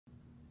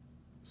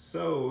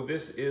So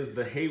this is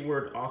the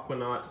Hayward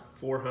Aquanaut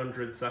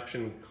 400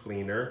 suction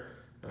cleaner.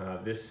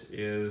 This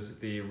is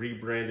the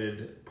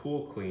rebranded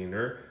pool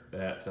cleaner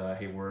that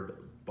Hayward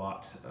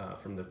bought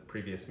from the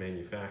previous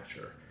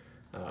manufacturer.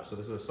 So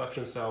this is a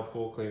suction style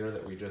pool cleaner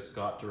that we just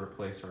got to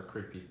replace our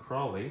Kreepy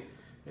Krauly,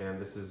 and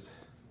this is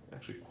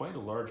actually quite a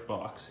large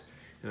box,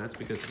 and that's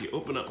because if you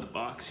open up the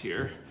box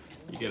here,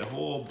 you get a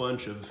whole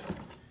bunch of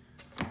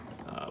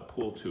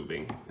pool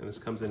tubing, and this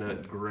comes in a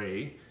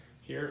gray.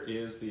 Here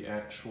is the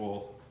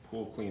actual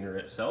pool cleaner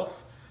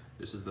itself.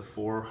 This is the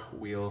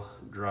 4-wheel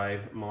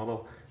drive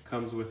model.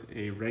 Comes with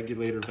a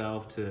regulator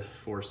valve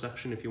for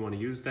suction if you want to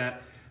use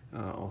that.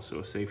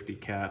 Also a safety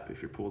cap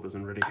if your pool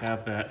doesn't already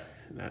have that.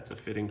 That's a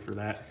fitting for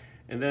that.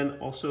 And then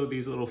also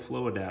these little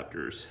flow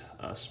adapters.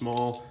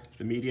 Small,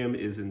 the medium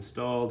is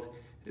installed.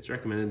 It's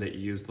recommended that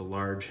you use the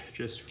large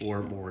just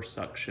for more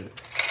suction.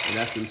 And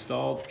that's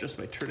installed just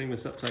by turning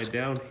this upside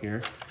down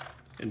here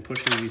and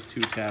pushing these 2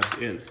 tabs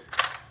in.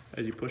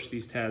 As you push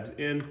these tabs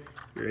in,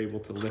 you're able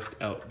to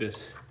lift out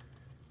this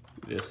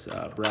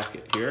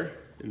bracket here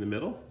in the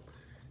middle.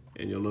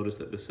 And you'll notice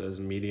that this says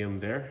medium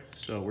there.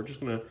 So we're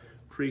just gonna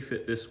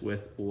pre-fit this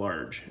with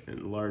large,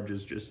 and large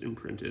is just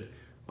imprinted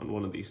on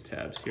one of these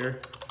tabs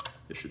here.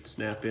 This should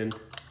snap in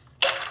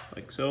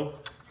like so.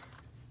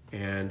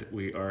 And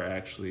we are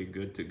actually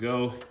good to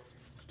go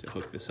to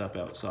hook this up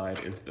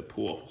outside into the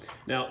pool.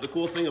 Now, the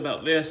cool thing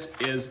about this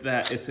is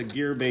that it's a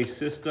gear-based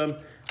system,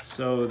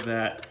 so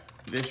that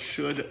this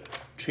should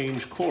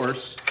change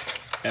course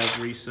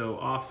every so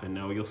often.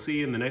 Now, you'll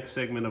see in the next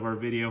segment of our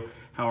video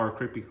how our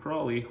Kreepy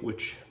Krauly,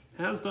 which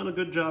has done a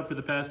good job for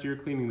the past year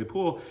cleaning the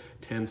pool,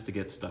 tends to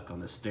get stuck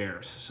on the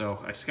stairs. So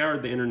I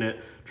scoured the internet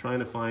trying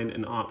to find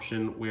an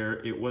option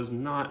where it was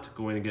not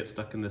going to get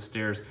stuck in the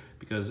stairs,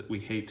 because we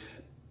hate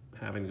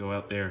having to go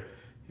out there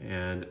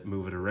and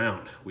move it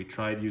around. We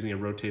tried using a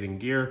rotating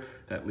gear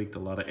that leaked a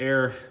lot of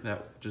air.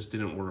 That just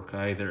didn't work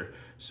either.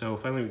 So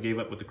finally we gave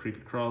up with the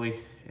Kreepy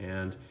Krauly,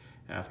 and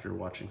after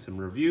watching some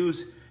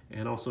reviews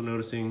and also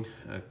noticing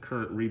a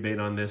current rebate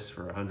on this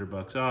for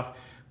 $100 off,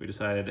 we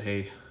decided,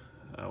 hey,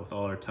 with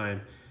all our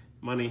time,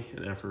 money,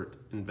 and effort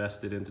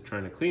invested into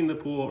trying to clean the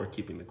pool or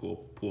keeping the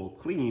pool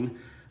clean,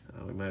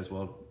 we might as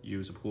well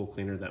use a pool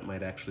cleaner that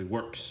might actually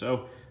work.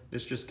 So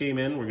this just came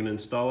in. We're gonna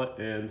install it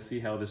and see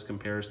how this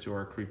compares to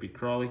our Kreepy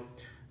Krauly.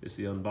 This is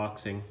the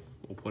unboxing.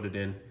 We'll put it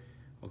in.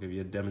 I'll give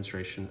you a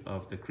demonstration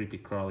of the Kreepy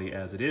Krauly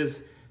as it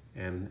is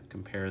and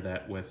compare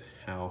that with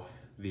how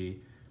the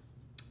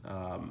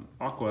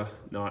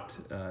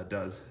Aquanaut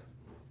does,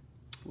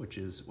 which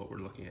is what we're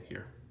looking at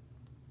here.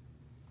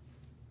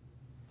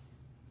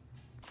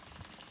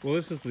 Well,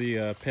 this is the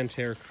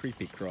Pentair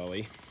Kreepy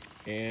Krauly,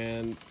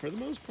 and for the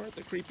most part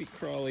the Kreepy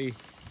Krauly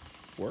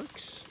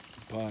works,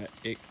 but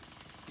it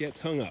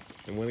gets hung up,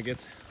 and when it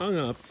gets hung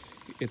up,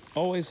 it's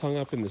always hung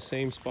up in the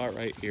same spot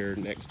right here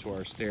next to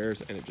our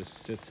stairs, and it just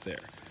sits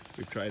there.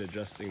 We've tried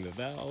adjusting the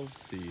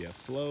valves, the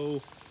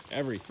flow,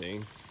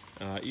 everything.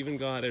 Even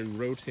got a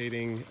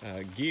rotating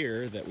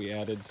gear that we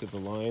added to the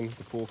line,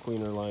 the pool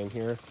cleaner line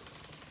here,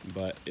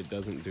 but it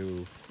doesn't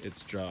do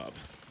its job.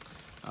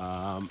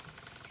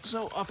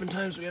 So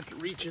oftentimes we have to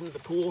reach into the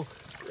pool,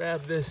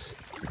 grab this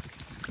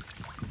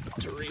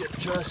to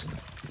readjust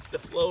the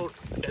flow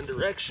and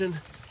direction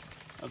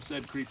of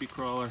said Kreepy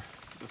Krauly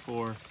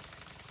before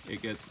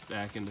it gets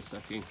back into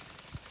sucking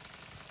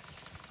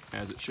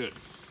as it should.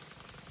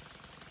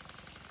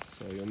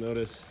 So you'll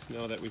notice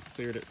now that we've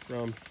cleared it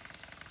from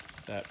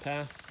that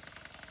path,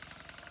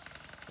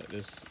 that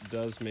this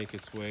does make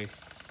its way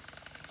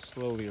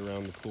slowly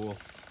around the pool.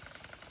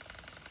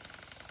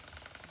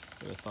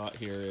 And the thought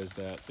here is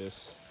that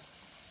this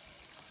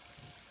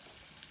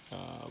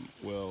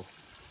will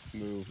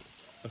move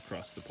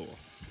across the pool.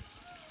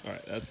 All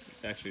right, that's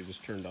actually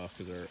just turned off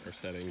because our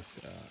settings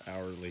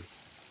hourly,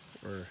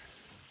 we're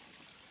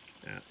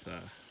at,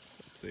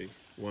 let's see,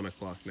 1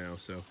 o'clock now.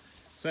 So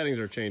settings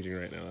are changing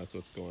right now. That's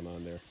what's going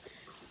on there.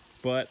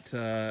 But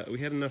we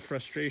had enough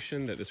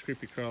frustration that this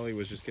Kreepy Krauly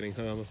was just getting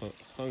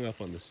hung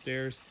up on the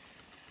stairs.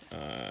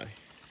 Here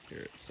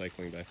it's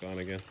cycling back on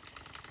again.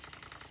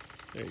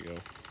 There you go.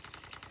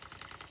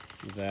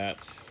 That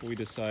we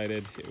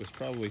decided it was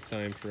probably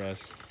time for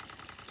us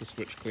to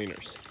switch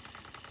cleaners.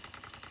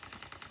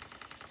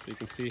 So you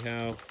can see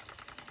how,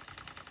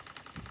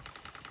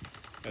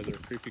 as our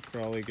Kreepy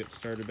Krauly gets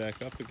started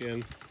back up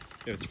again,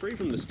 if it's free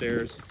from the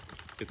stairs,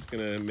 it's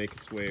gonna make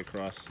its way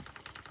across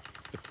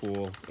the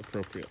pool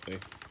appropriately.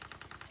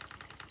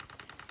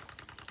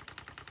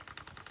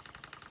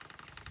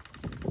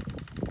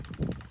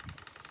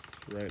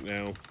 Right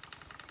now,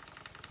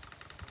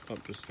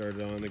 pump just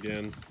started on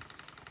again.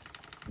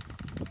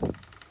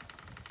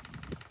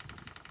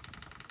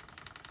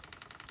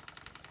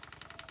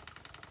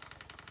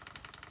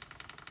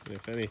 And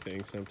if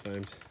anything,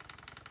 sometimes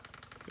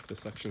if the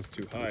suction's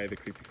too high, the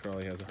Kreepy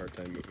Krauly has a hard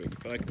time moving,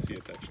 but I can see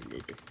it's actually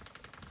moving.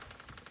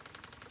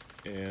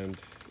 And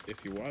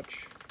if you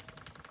watch,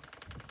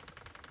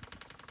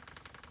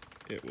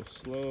 it will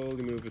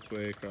slowly move its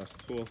way across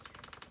the pool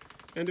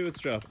and do its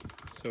job.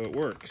 So it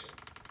works.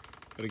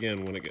 But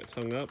again, when it gets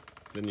hung up,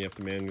 then you have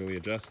to manually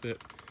adjust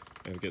it.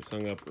 If it gets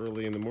hung up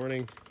early in the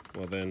morning,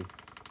 well then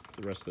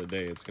the rest of the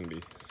day it's going to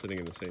be sitting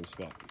in the same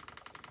spot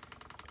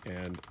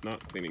and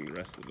not cleaning the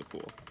rest of the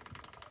pool.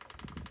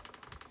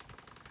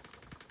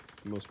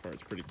 For the most part,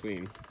 it's pretty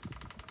clean.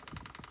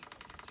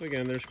 So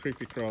again, there's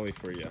Kreepy Krauly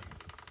for you.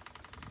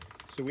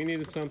 So we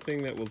needed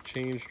something that will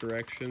change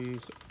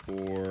directions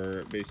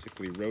or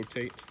basically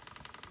rotate.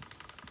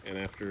 And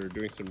after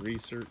doing some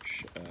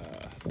research,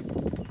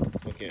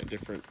 looking at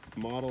different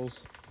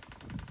models,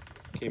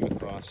 came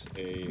across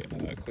a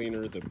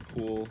cleaner, the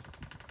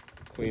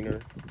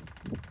PoolCleaner,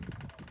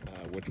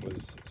 which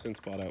was since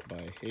bought out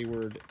by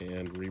Hayward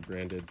and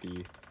rebranded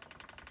the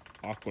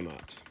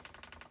Aquanaut.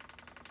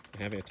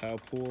 Having a tile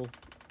pool,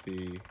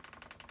 the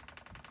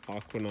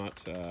Aquanaut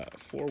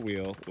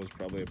 4-wheel was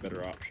probably a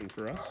better option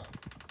for us.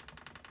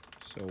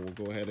 So we'll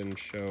go ahead and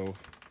show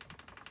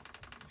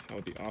how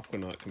the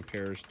Aquanaut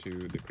compares to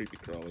the Kreepy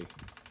Krauly,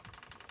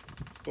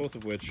 both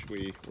of which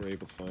we were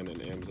able to find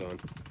on Amazon,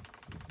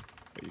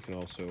 but you can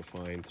also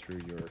find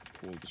through your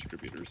pool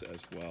distributors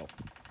as well.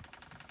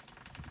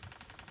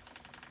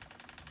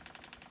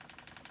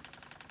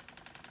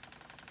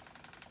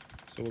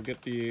 So we'll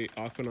get the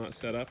Aquanaut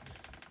set up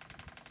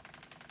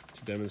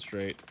to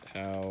demonstrate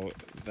how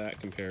that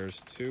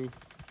compares to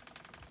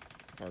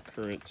our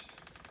current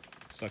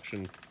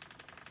suction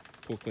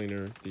pool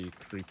cleaner, the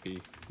Kreepy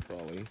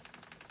Krauly,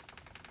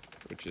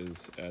 which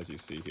is as you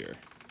see here.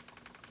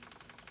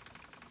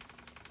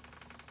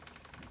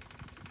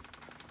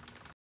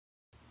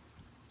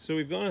 So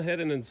we've gone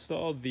ahead and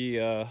installed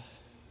the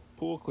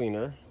pool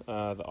cleaner,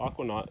 the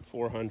Aquanaut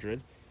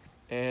 400,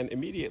 and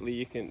immediately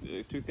you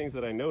can, two things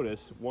that I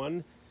noticed.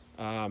 One,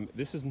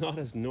 this is not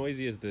as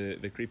noisy as the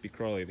Kreepy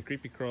Krauly. The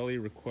Kreepy Krauly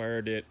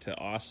required it to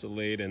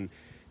oscillate and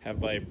have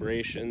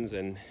vibrations,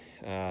 and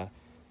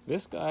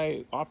this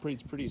guy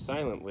operates pretty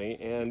silently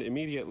and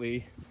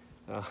immediately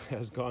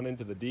has gone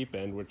into the deep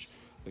end, which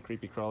the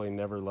Kreepy Krauly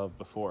never loved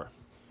before.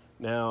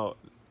 Now,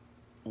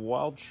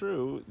 while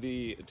true,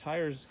 the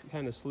tires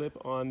kind of slip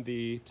on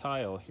the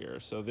tile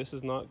here, so this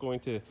is not going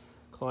to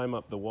climb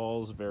up the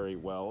walls very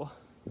well.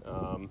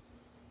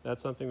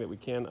 That's something that we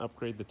can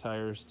upgrade the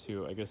tires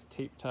to, I guess,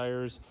 tape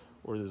tires,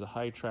 or there's a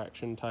high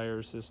traction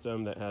tire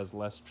system that has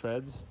less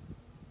treads.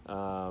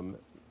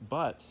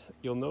 But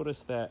you'll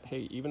notice that,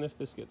 hey, even if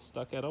this gets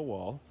stuck at a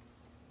wall,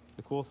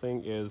 the cool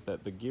thing is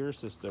that the gear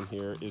system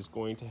here is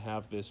going to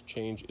have this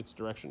change its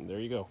direction. There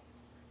you go.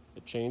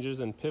 It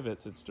changes and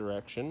pivots its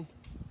direction,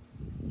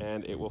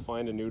 and it will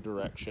find a new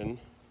direction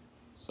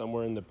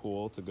somewhere in the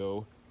pool to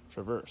go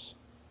traverse.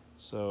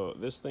 So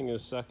this thing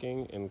is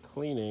sucking and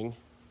cleaning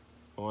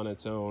on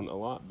its own a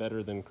lot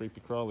better than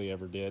Kreepy Krauly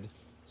ever did,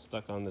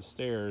 stuck on the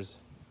stairs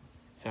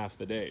half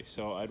the day.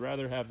 So I'd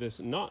rather have this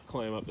not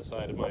climb up the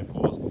side of my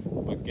pools,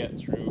 but get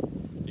through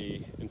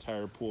the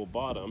entire pool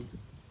bottom,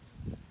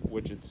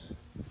 which it's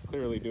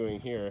clearly doing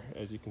here,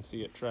 as you can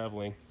see it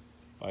traveling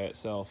by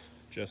itself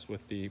just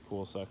with the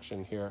pool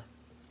suction here.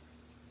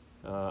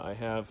 I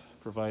have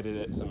provided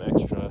it some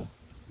extra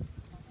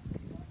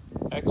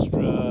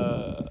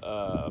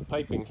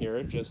piping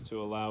here just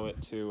to allow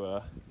it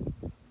to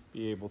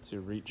be able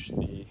to reach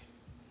the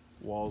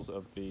walls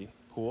of the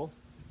pool.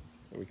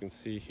 And we can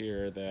see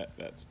here that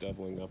that's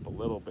doubling up a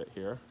little bit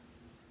here,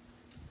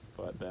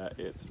 but that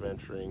it's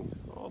venturing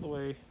all the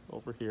way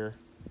over here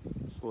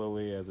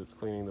slowly as it's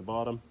cleaning the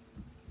bottom.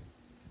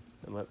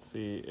 And let's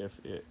see if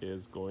it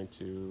is going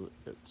to,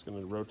 it's going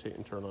to rotate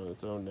and turn on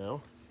its own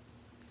now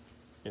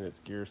in its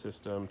gear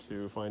system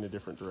to find a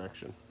different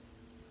direction.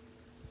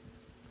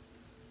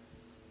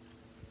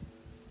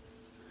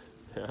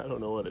 I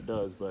don't know what it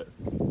does, but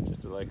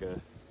just like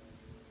a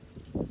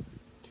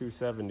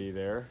 270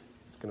 there.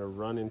 It's going to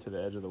run into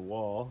the edge of the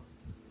wall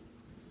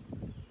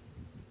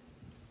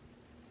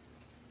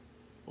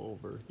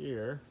over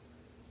here,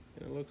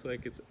 and it looks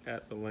like it's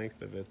at the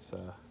length of its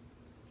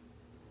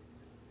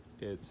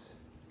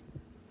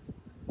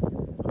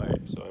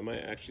pipe. So I might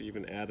actually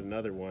even add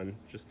another one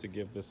just to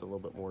give this a little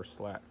bit more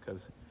slack,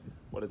 because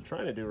what it's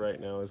trying to do right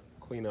now is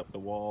clean up the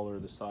wall or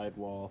the side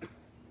wall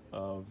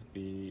of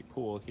the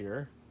pool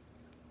here.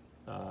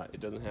 It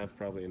doesn't have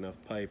probably enough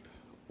pipe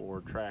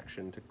or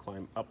traction to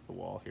climb up the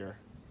wall here.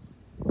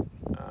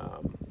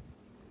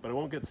 But it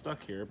won't get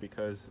stuck here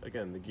because,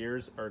 again, the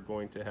gears are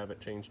going to have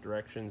it change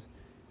directions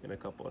in a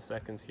couple of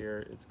seconds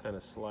here. It's kind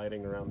of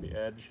sliding around the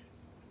edge.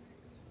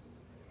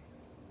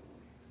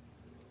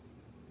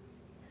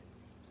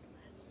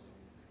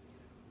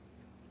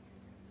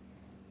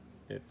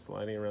 It's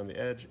sliding around the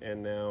edge,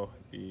 and now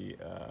the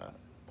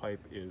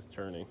pipe is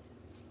turning.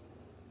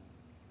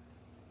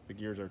 The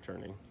gears are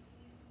turning,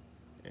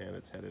 and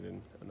it's headed in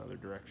another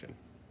direction.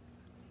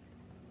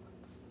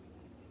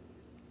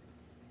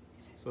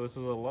 So this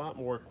is a lot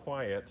more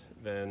quiet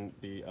than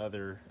the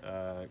other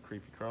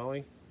Kreepy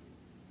Krauly.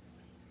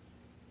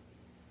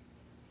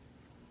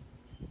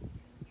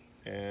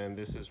 And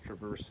this is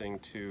traversing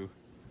to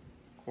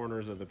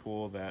corners of the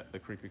pool that the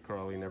Kreepy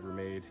Krauly never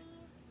made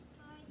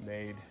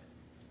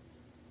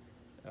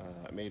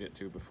it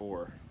to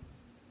before.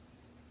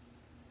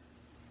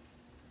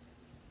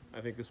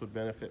 I think this would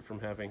benefit from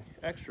having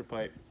extra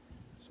pipe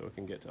so it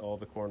can get to all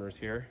the corners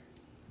here.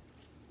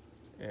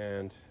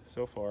 And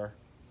so far,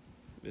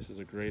 this is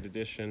a great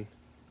addition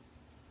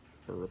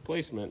or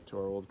replacement to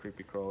our old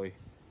Kreepy Krauly,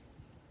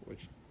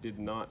 which did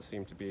not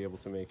seem to be able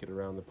to make it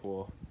around the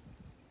pool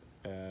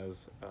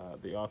as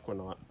the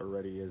Aquanaut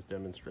already is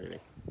demonstrating.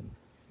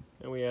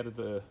 And we added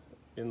the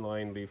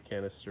inline leaf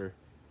canister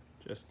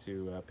just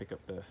to pick up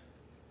the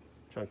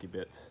chunky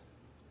bits.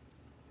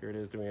 Here it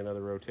is doing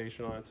another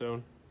rotation on its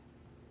own.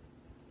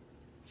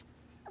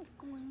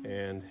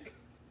 And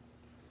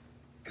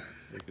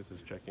Lucas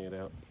is checking it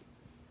out.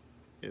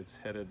 It's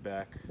headed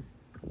back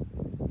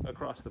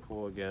across the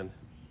pool again.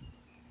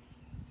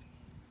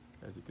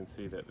 As you can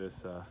see that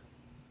this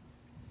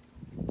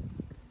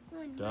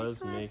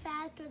does make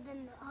faster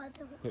than the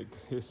other one.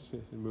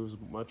 It moves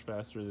much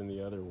faster than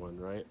the other one,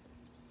 right?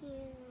 Yeah.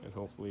 And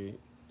hopefully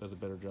does a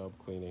better job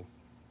cleaning.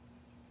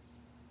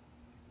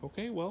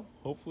 Okay, well,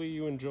 hopefully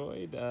you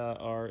enjoyed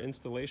our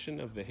installation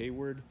of the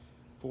Hayward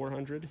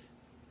 400,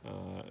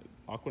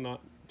 Aquanaut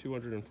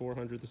 200 and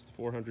 400. This is the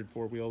 400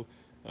 four-wheel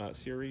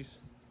series.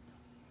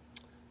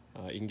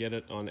 You can get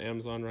it on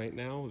Amazon right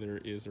now. There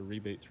is a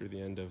rebate through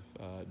the end of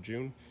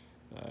June.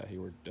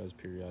 Hayward does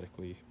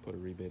periodically put a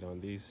rebate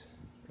on these.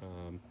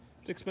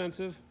 It's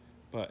expensive,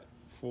 but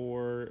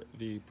for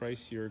the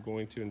price you're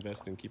going to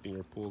invest in keeping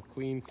your pool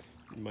clean,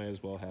 you might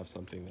as well have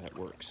something that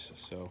works.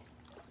 So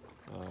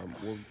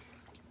we'll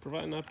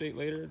provide an update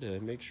later to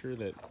make sure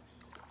that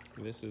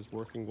this is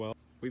working well.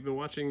 We've been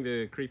watching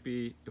the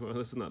well,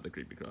 this is not the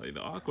Kreepy Krauly, the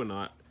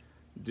Aquanaut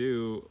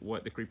do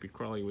what the Kreepy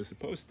Krauly was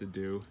supposed to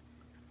do,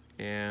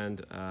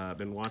 and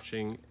been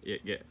watching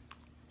it get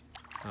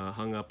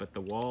hung up at the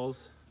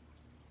walls,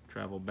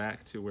 travel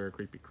back to where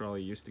Kreepy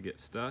Krauly used to get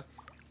stuck,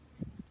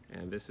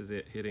 and this is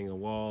it hitting a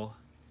wall,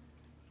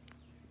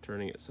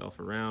 turning itself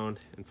around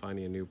and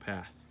finding a new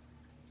path.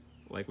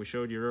 Like we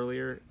showed you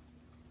earlier,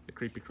 the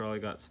Kreepy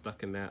Krauly got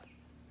stuck in that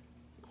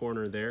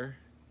corner there,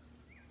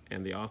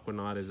 and the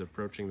Aquanaut is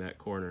approaching that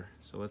corner.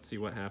 So let's see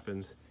what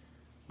happens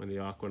when the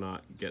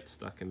Aquanaut gets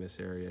stuck in this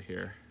area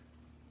here.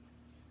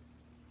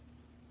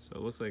 So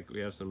it looks like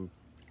we have some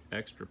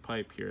extra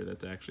pipe here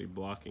that's actually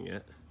blocking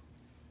it.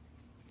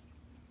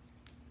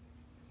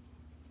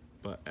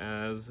 But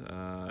as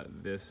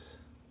this,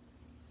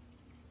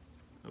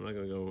 I'm not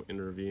going to go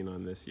intervene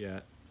on this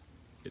yet.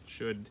 It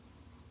should,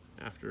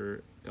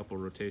 after a couple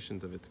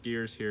rotations of its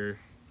gears here,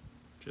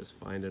 just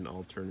find an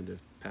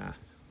alternative path.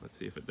 Let's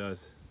see if it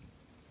does.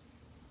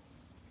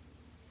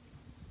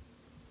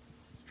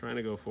 It's trying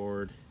to go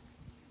forward.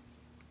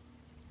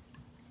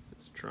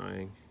 It's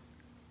trying.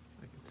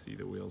 I can see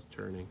the wheels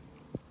turning.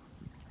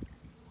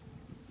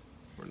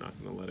 We're not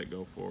going to let it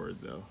go forward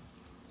though.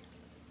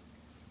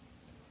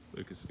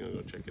 Lucas is going to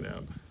go check it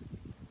out.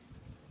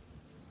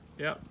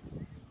 Yep.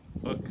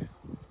 Look,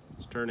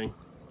 it's turning.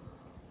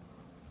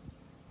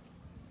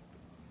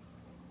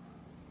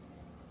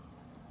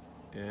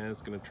 And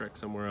it's going to trek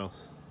somewhere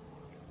else.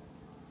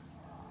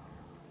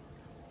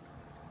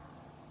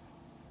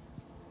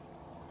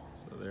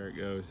 So there it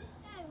goes.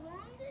 Dad, why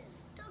is it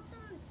stuck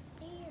on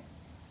the stairs?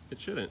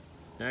 It shouldn't.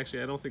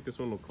 Actually, I don't think this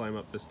one will climb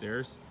up the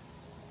stairs.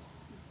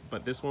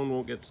 But this one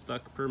won't get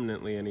stuck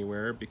permanently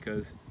anywhere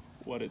because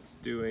what it's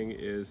doing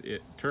is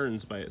it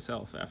turns by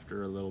itself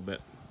after a little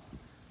bit.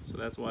 So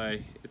that's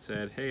why it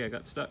said, hey, I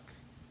got stuck,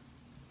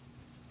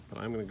 but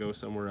I'm going to go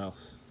somewhere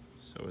else.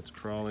 So it's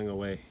crawling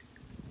away.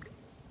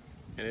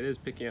 And it is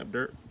picking up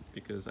dirt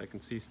because I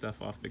can see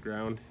stuff off the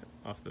ground,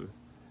 off the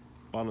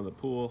bottom of the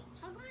pool.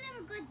 How come I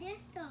never got this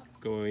stuff?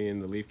 Going in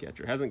the leaf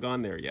catcher. It hasn't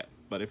gone there yet,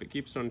 but if it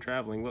keeps on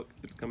traveling, look,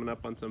 it's coming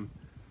up on some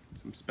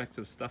specks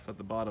of stuff at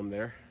the bottom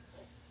there.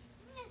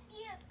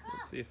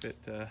 Let's see if it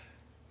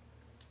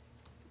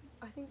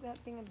I think that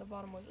thing at the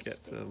bottom was a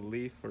gets stain. a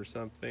leaf or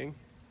something.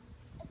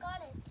 I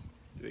got it.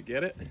 Did it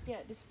get it? Yeah,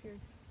 it disappeared.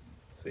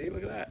 See,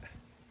 look at that.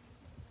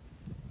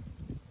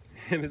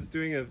 And it's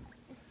doing a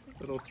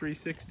little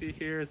 360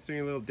 here. It's doing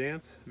a little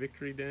dance,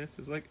 victory dance.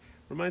 It's like,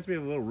 reminds me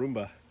of a little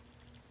Roomba.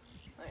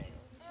 It reminds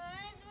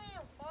me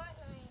of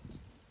Fortnite.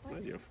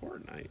 Reminds you of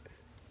Fortnite.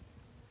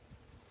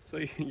 So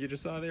you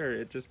just saw there,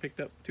 it just picked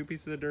up 2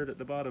 pieces of dirt at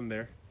the bottom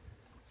there.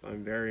 So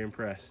I'm very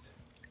impressed.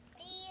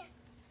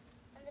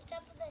 On the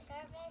top of the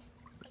surface.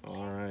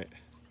 All right.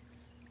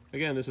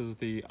 Again, this is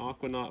the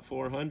Aquanaut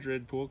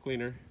 400 pool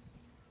cleaner.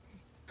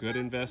 Good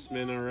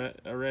investment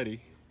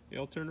already.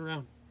 It'll turn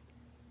around.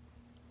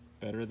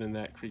 Better than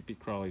that Kreepy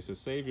Krauly. So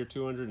save your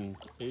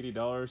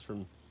 $280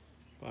 from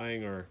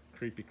buying our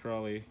Kreepy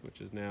Krauly, which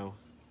is now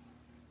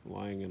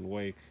lying in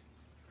wake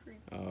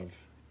of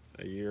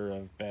a year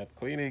of bad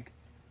cleaning.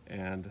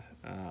 And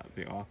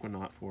the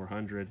Aquanaut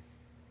 400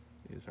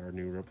 is our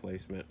new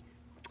replacement.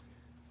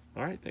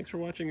 All right, thanks for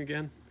watching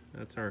again.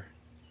 That's our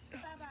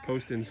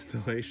post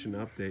installation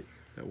update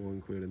that we'll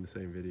include in the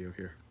same video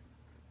here.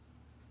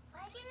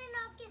 Why can I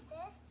not get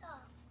this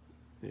stuff?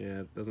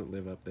 Yeah, it doesn't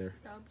live up there.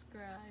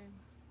 Subscribe.